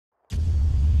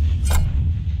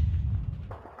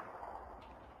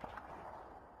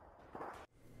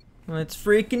Let's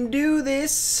freaking do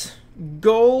this.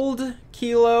 Gold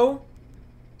kilo.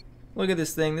 Look at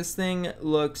this thing. This thing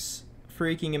looks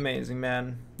freaking amazing,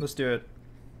 man. Let's do it.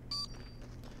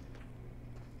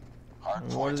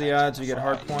 What are the odds we get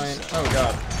hardpoint? Oh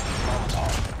god.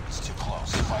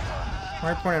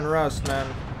 Hardpoint and rust,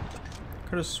 man.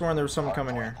 Could have sworn there was someone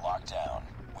coming here.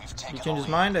 He changed his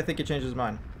mind? I think he changed his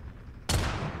mind.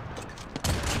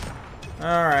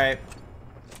 Alright.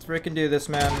 Let's freaking do this,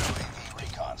 man.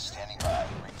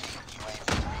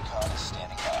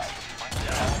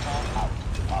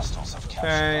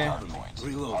 Okay.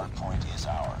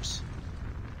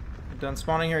 Done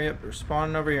spawning here? Yep, we're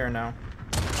spawning over here now.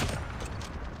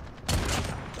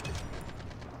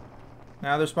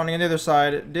 Now they're spawning on the other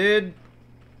side. Dude.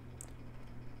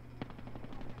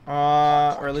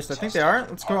 Or at least I think they are.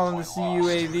 Let's call them the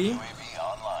UAV.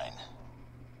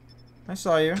 I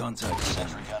saw you.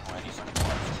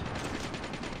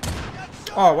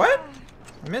 Oh, what?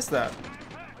 I missed that.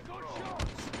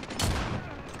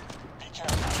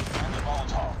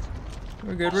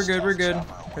 We're good, we're good, we're good.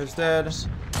 Guy's dead. What's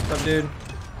up, dude?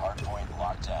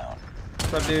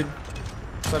 What's up, dude?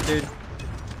 What's up, dude?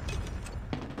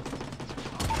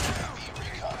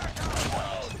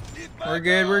 We're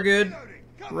good, we're good.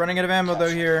 Running out of ammo though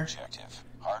here.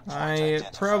 I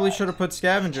probably should have put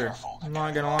scavenger. I'm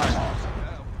not gonna lie.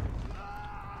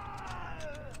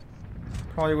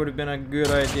 Probably would have been a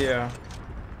good idea.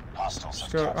 Let's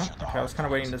go. Oh, okay, I was kind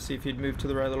of waiting to see if he'd move to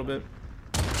the right a little bit.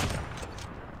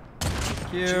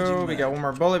 Thank you. We got one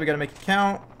more bullet. We gotta make it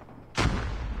count.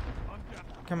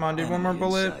 Come on, dude. One more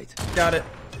bullet. Got it.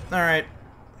 Alright.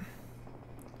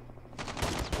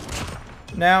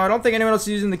 Now, I don't think anyone else is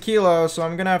using the kilo, so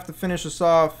I'm gonna have to finish this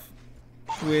off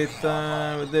with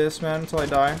this, man, until I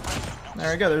die. There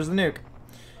we go. There's the nuke.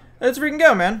 Let's freaking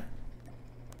go, man.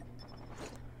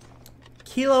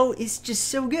 Kilo is just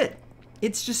so good.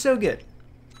 It's just so good.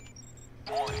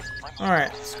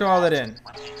 Alright, let's call that in.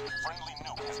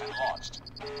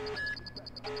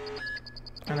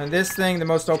 And then this thing, the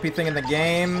most OP thing in the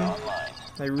game.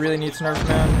 They really need to nerf,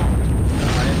 man.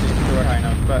 I didn't think you could throw it high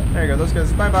enough, but there you go. Those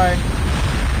guys, bye-bye.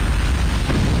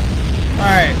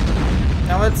 Alright.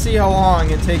 Now let's see how long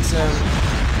it takes him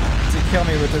to kill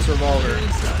me with this revolver.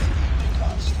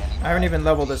 I haven't even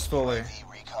leveled this fully.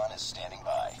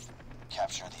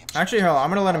 Actually, hold on. I'm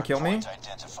gonna let him kill me.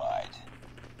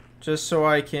 Just so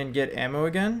I can get ammo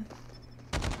again.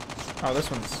 Oh,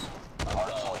 this one's...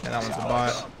 yeah, that one's a bot.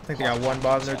 I think they got one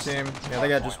bot in their team. Yeah, they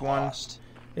got just one.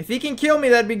 If he can kill me,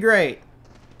 that'd be great.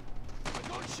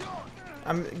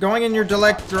 I'm going in your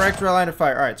direct line of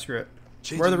fire. Alright, screw it.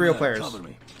 Where are the real players?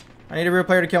 I need a real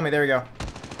player to kill me. There we go.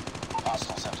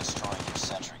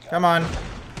 Come on.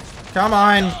 Come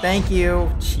on. Thank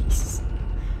you. Jeez.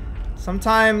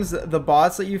 Sometimes the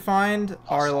bots that you find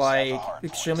are like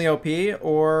extremely OP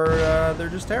or they're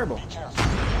just terrible.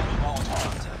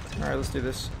 Alright, let's do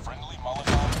this.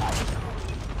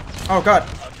 Oh god.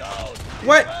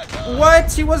 What?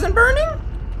 What? He wasn't burning?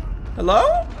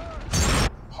 Hello?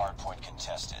 Hardpoint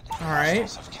contested.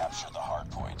 Alright. Captured the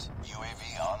hardpoint.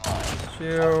 UAV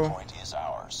online. Hardpoint is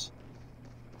ours.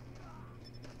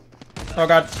 Oh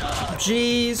god.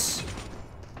 Jeez.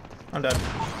 I'm dead.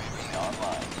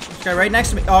 This guy right next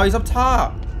to me. Oh, he's up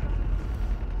top.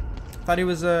 Thought he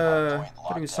was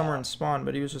somewhere in spawn,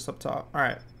 but he was just up top.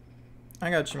 Alright.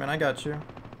 I got you, man. I got you.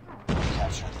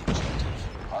 Capture the objective.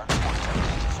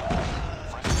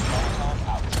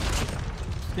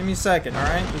 Give me a second,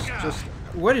 alright? Just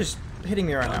what is hitting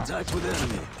me right now? Contact with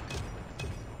enemy.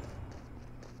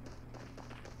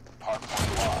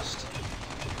 Hardpoint lost.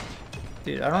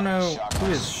 Dude, I don't know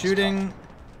who is shooting,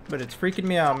 but it's freaking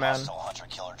me out, man.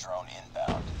 Hunter-killer drone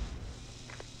inbound.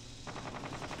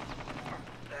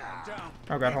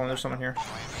 Oh god, hold on, there's someone here.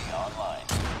 UAV online.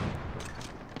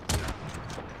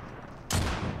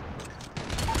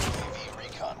 UAV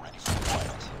recon ready for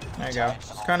deployment. There you go. I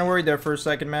was kind of worried there for a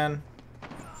second, man.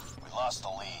 We lost the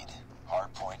lead.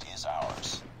 Hardpoint is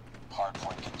ours.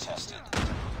 Hardpoint contested.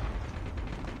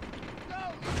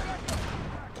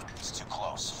 It's too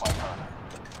close. Fight harder.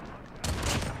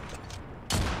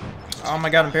 Oh my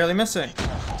god, I'm barely missing.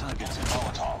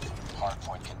 Molotov.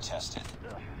 Hardpoint contested.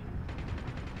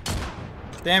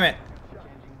 Damn it.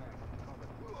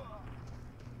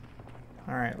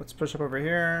 Alright, let's push up over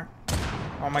here.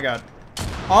 Oh my god.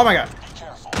 Oh my god. Be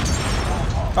careful.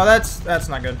 Oh, that's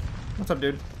not good. What's up,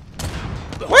 dude?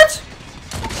 What?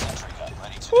 Sentry gun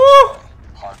ready to Woo! deploy.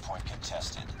 Hardpoint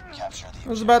contested. Capture the I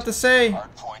was about to say.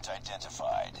 hardpoint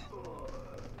identified.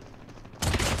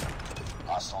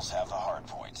 Hostiles have the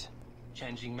hardpoint.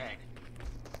 Changing mag.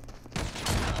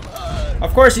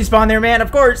 Of course he spawned there, man.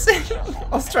 Of course. I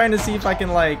was trying to see if I can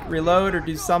like reload or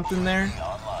do something there.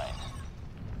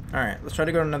 Alright, let's try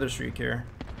to go to another streak here.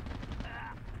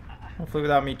 Hopefully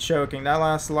without me choking. That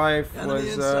last life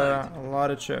was a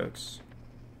lot of chokes.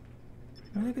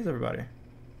 I think it's everybody.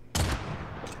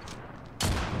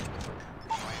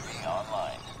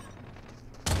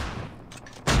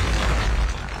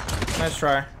 Nice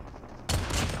try.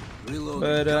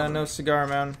 But no cigar,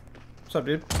 man. What's up,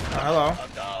 dude? Oh, hello.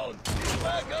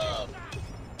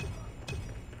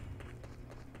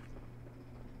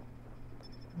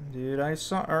 Dude, I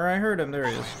saw, or I heard him. There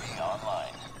he is.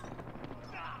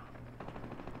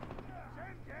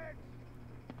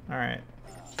 All right.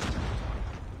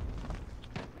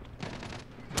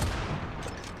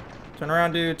 Turn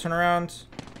around, dude. Turn around.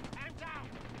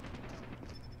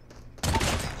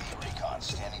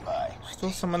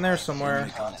 Still someone there somewhere.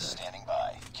 Standing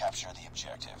by. Capture the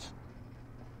objective.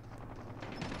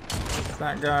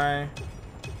 That guy.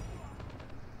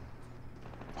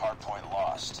 Hardpoint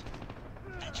lost.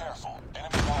 Be careful.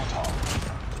 Enemy Molotov.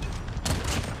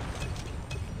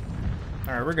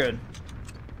 All right, we're good.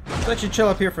 Let's actually chill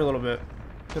up here for a little bit.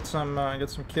 Get some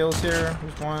kills here.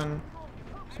 There's one.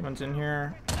 Someone's in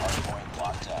here. Hardpoint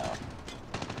locked down.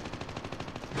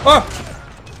 Oh!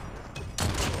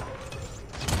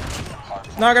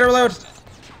 No, I gotta reload.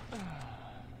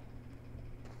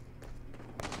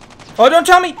 Oh, don't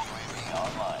tell me!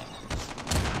 Online.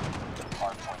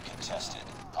 Hardpoint contested.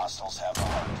 Hostiles have the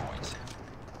hardpoint.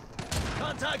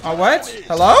 Oh, what?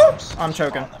 Hello? I'm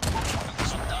choking.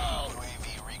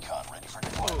 UAV recon ready for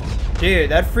deployment.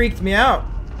 Dude, that freaked me out.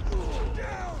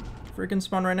 Freaking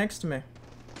spawned right next to me.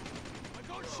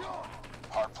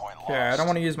 Hardpoint Okay, I lost. don't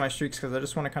want to use my streaks because I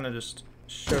just want to kind of just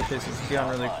showcase this gun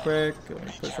really quick. Let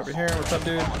me push over here. What's up,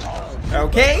 dude?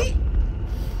 Okay.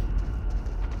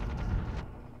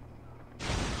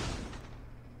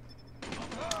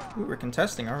 Ooh, we're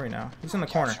contesting, are we now? He's in the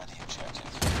corner. Capture the objective.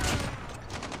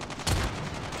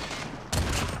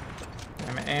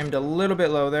 I'm aimed a little bit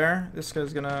low there. This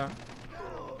guy's gonna...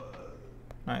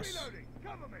 Nice.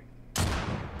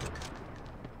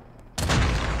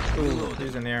 Ooh,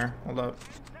 he's in the air. Hold up.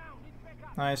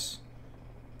 Nice.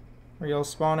 Are y'all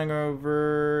spawning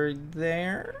over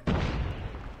there?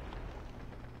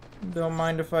 Don't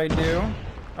mind if I do.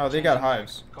 Oh, they got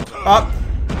hives. Up!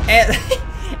 And,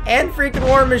 and freaking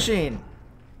War Machine!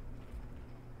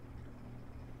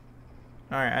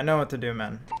 Alright, I know what to do,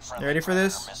 man. You ready for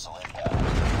this? I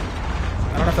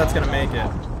don't know if that's gonna make it.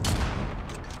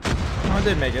 Oh, it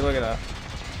did make it. Look at that.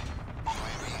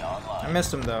 I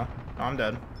missed him, though. Oh, I'm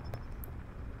dead.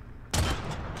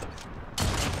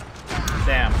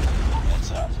 Damn.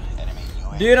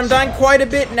 Dude, I'm dying quite a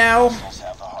bit now.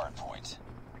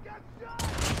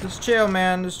 Just chill,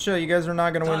 man. Just chill. You guys are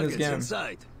not gonna win this game.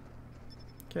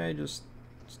 Okay, just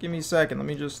give me a second. Let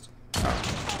me just...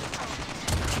 Oh.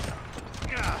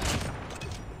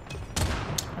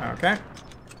 Okay.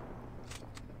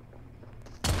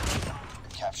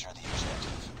 Capture the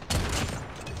objective.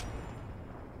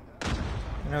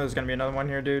 I know there's gonna be another one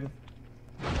here, dude.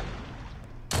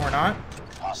 Or not.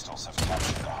 Hostiles have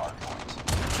captured the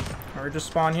hardpoint. Or just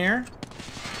spawn here.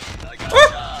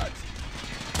 Ah!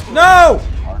 No!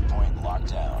 Hardpoint locked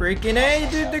down. Freaking A,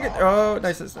 dude. Oh,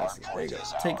 nice, nice, nice. There you go.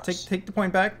 Take the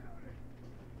point back.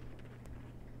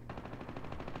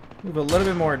 Move a little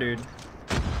bit more, dude.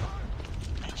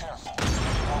 Be careful.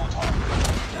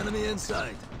 Enemy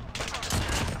inside.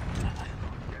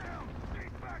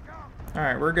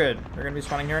 Alright, we're good. We're gonna be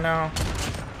spawning here now.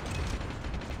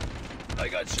 I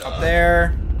got shot. Up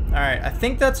there. Alright, I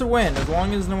think that's a win, as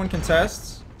long as no one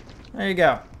contests. There you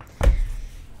go.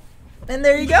 And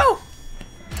there you go.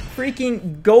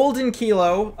 Freaking golden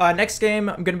kilo. Next game,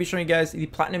 I'm going to be showing you guys the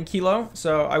platinum kilo.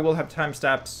 So I will have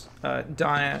timestamps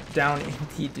down in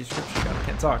the description. God, I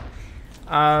can't talk.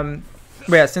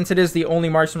 But yeah, since it is the only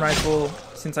marksman rifle,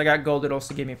 since I got gold, it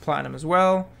also gave me platinum as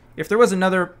well. If there was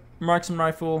another marksman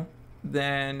rifle,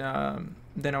 then I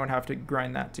would have to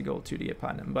grind that to gold 2 to get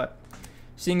platinum. But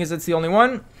seeing as it's the only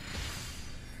one,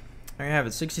 there you have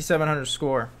it, 6,700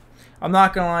 score. I'm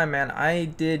not gonna lie, man, I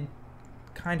did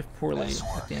kind of poorly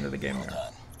at the end of the game there.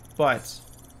 But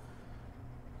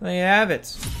there you have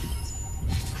it.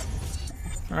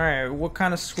 Alright, what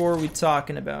kind of score are we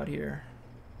talking about here?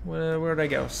 Where did I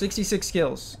go? 66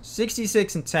 kills.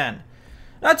 66 and 10.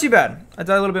 Not too bad. I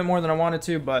died a little bit more than I wanted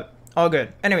to, but all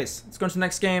good. Anyways, let's go into the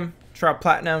next game. Try out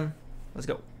platinum. Let's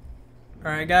go.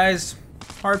 Alright, guys.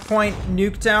 Hardpoint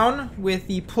Nuketown with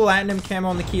the platinum camo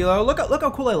on the kilo. Look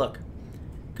how cool I look.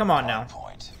 Come on now.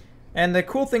 And the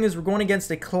cool thing is we're going against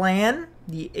a clan,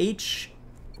 the HX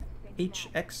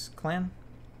clan.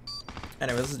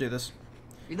 Anyways, let's do this.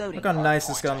 Reloading. Look how nice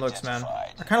this gun looks, man.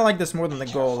 I kind of like this more than the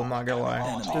gold, I'm not gonna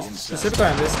lie. Just specifically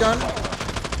on this gun.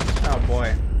 Oh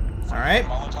boy. Alright.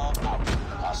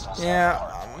 Yeah,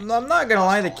 I'm not gonna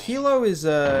lie, the Kilo is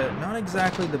not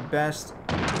exactly the best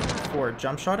for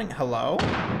jump shotting. Hello?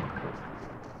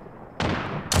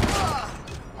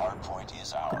 Hardpoint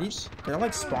is ours. Did I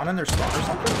like spawn in their spawn or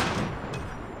something?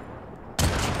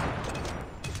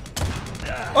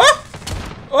 Oh!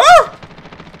 Oh!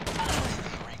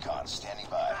 Recon standing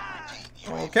by. Repeat.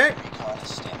 UAV Okay. recon is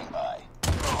standing by.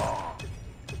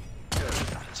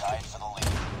 Tied for the lead.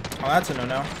 Oh, that's a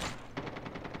no-no.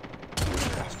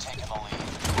 We've taken the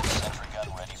lead. Sentry gun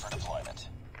ready for deployment.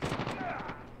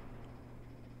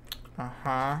 Uh-huh.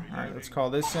 Alright, let's call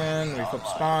this in. We flip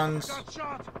spawns.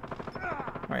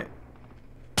 Wait.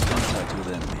 Contact with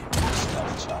enemy.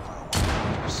 Stealth chopper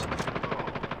orders.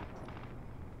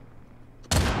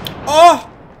 Oh!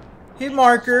 Hit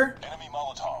marker. Enemy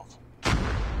Molotov.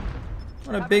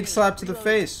 What a big slap to the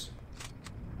face.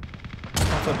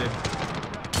 What's up, dude?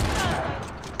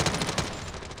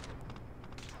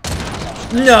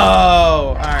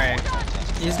 No! Alright.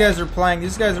 These guys are playing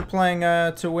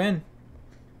to win.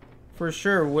 For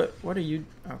sure. What are you?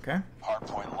 Okay.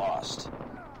 Hardpoint lost.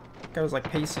 Guy was like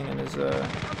pacing in his Friendly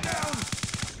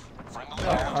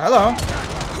hello.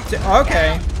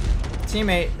 Okay.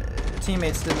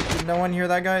 Teammates, did no one hear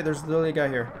that guy? There's literally a guy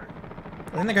here. I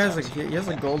think the guy's like, he has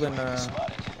a golden, there's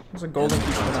a golden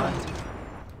QQ9.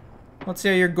 Let's see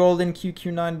how your golden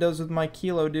QQ9 does with my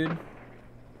Kilo, dude.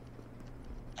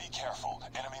 Be careful.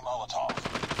 Enemy Molotov.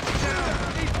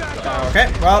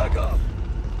 Okay, well,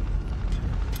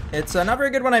 it's not very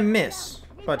good when I miss.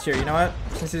 But here, you know what?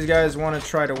 Since these guys want to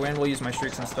try to win, we'll use my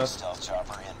streaks and stuff. Stealth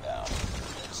chopper inbound.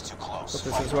 It's too close.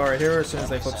 Flip this as well right here as soon as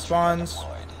they flip spawns.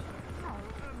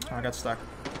 Oh, I got stuck.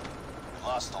 We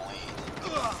lost the lead.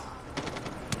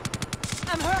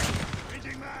 I'm hurt.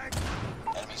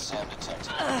 Enemy SAM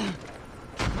detected.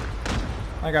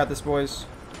 I got this, boys.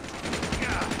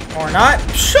 Or not.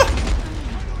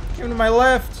 Give him to my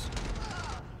left.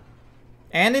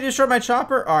 And they destroyed my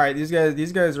chopper. All right, these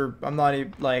guys are. I'm not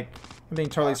even like. I'm being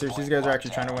totally serious. These guys are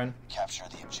actually trying to win. Capture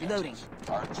the objective. Reloading.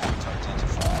 Hardpoint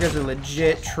identified. These guys are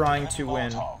legit trying to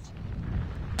win.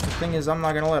 The thing is, I'm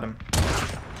not gonna let them.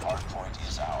 Hardpoint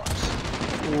is ours.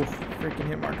 Ooh, freaking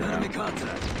hit marker Enemy now.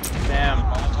 contact. Damn.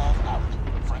 Molotov out.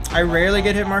 Friendly I rarely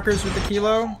get hit markers with the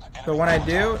Kilo, but when I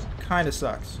do, it kind of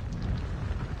sucks.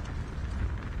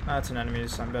 That's an enemy,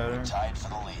 so I'm better. tied for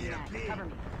the lead. Cover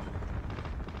me.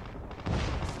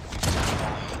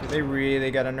 Dude, they really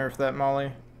gotta nerf that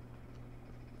Molly.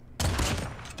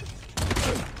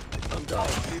 I'm down.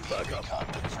 Need backup. Recon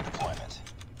ready for deployment.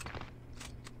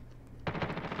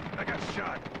 I got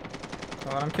shot.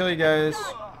 Don't let him kill you guys.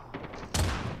 Oh,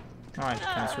 I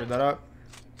kind of screwed that up.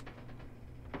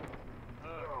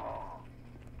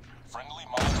 Friendly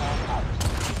Molotov out.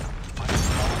 Friendly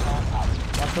Molotov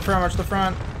out. Watch the front, watch the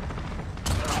front.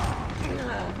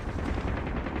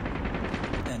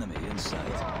 Enemy inside.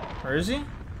 Where is he?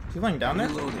 Is he laying down there?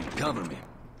 Reloading. Cover me.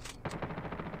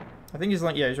 I think he's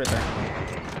laying, yeah, he's right there.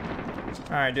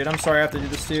 Alright, dude, I'm sorry I have to do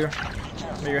this to you.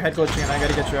 But your head glitching and I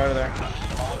gotta get you out of there.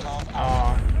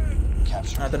 Aw.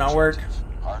 Capture That the did not work. objective.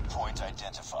 Hardpoint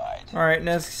identified. Alright,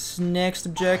 next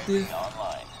objective.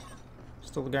 Online.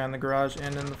 Still the guy in the garage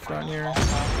and in the front here.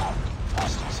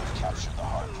 Hostiles have captured the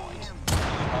hardpoint.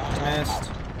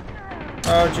 Missed.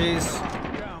 Oh, jeez.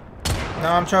 No,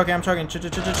 I'm choking, Chill.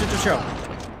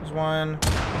 There's one.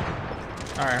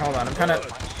 Alright, hold on. I'm kind of...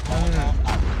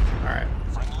 Alright.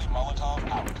 Friendly Molotov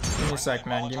out. Give me a sec,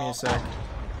 man. Give me a sec.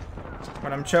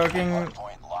 When I'm choking,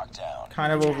 Hardpoint locked down.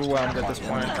 kind of overwhelmed at this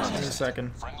point. Give me a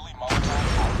second. Friendly Molotov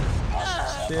out.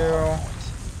 Hostiles have the Two. hardpoint.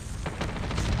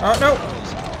 Oh, no!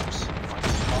 Is ours.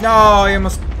 Friendly No,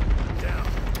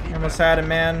 you almost had him,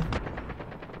 man.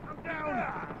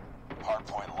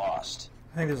 hardpoint lost.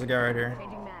 I think there's a guy right here.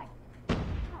 Changing mag.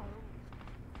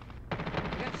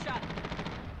 I got shot.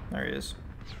 There he is.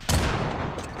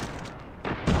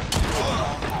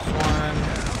 One,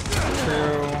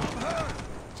 two.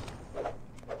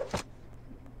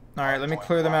 Alright, let me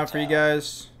clear them out for you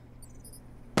guys.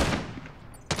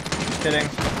 Just kidding.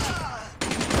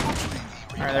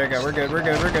 Alright, there we go. We're good.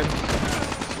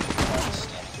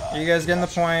 You guys getting the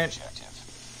point.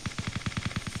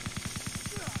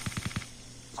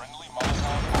 Friendly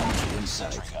Molotov out.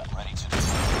 Inside. Sentry gun ready to deploy.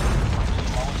 Friendly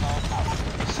Molotov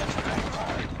out. Sentry gun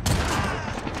fired.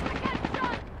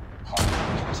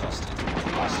 Hardpoint contested.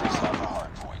 Hostiles have the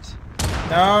hardpoint.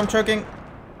 No, I'm choking.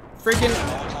 Freaking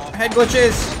head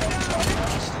glitches.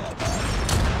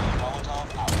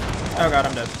 Oh god,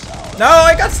 I'm dead. No,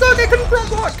 I got stuck. I couldn't front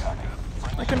block.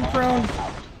 I couldn't prone.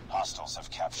 Hostiles have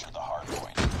captured the hard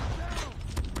point.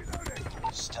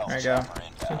 Stealth There you go. chopper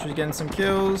inbound. Sentry's getting some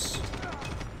kills.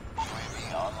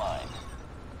 UAV online.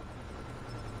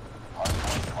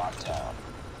 Hardpoint locked down.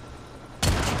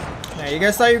 Yeah, you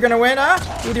guys thought you were gonna win, huh?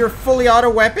 With your fully auto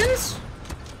weapons?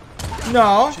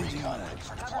 No. Recon ready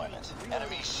for deployment.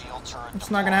 Enemy shield turret. It's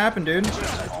not gonna happen, dude.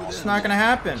 It's not gonna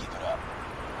happen. Keep it up.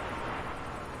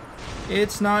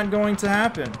 It's not going to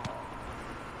happen.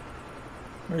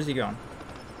 Where's he going?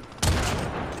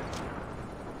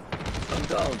 I'm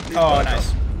down. Need Oh, backup.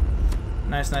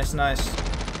 nice. Nice.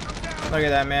 Look at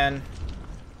that, man.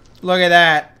 Look at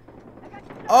that.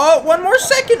 Oh, one more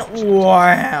second.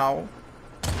 Wow.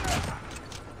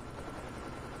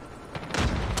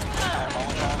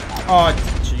 Oh,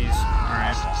 jeez.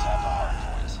 Alright. Hostiles have the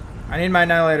hard point. I need my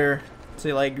annihilator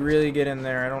to, like, really get in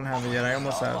there. I don't have it yet. I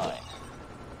almost have it. Online.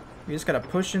 We just gotta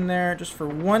push in there just for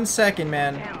 1 second,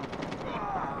 man.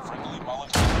 Friendly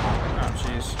Molotov. Oh,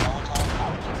 jeez.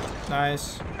 Molotov.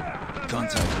 Nice.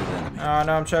 Contact with enemy. Oh,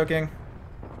 no, I'm choking.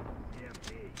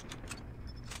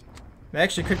 They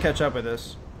actually could catch up with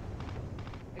this.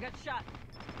 I got shot.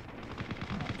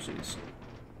 Oh, jeez.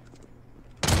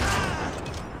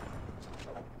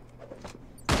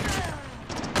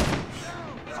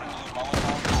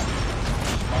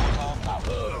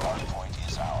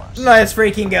 Let's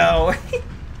freaking go.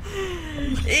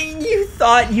 You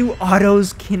thought you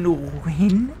autos can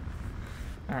win?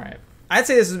 Alright. I'd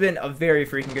say this has been a very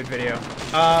freaking good video.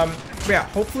 Yeah,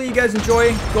 hopefully you guys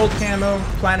enjoy gold camo,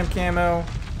 platinum camo.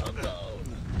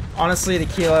 Honestly, the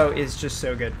Kilo is just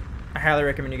so good. I highly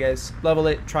recommend you guys level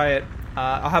it, try it.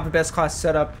 I'll have a best class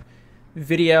setup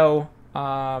video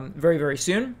very, very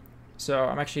soon. So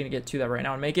I'm actually going to get to that right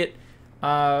now and make it.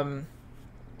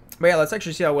 But yeah, let's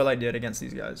actually see how well I did against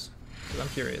these guys. 'Cause I'm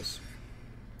curious.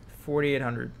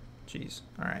 4,800. Jeez.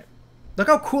 Alright. Look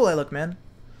how cool I look, man.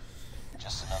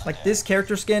 Just another Like day. this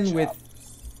character skin with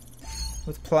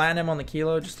platinum on the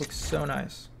Kilo just looks so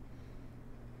nice.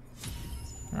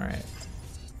 Alright.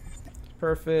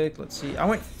 Perfect. Let's see. I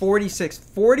went 46.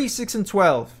 46 and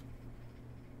 12.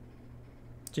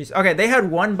 Jeez. Okay, they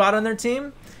had one bot on their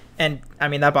team. And, I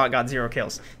mean, that bot got 0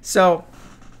 kills. So,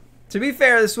 to be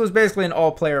fair, this was basically an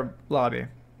all-player lobby.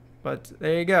 But,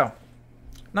 there you go.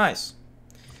 Nice.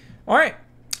 Alright.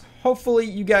 Hopefully,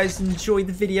 you guys enjoyed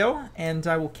the video. And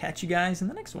I will catch you guys in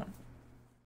the next one.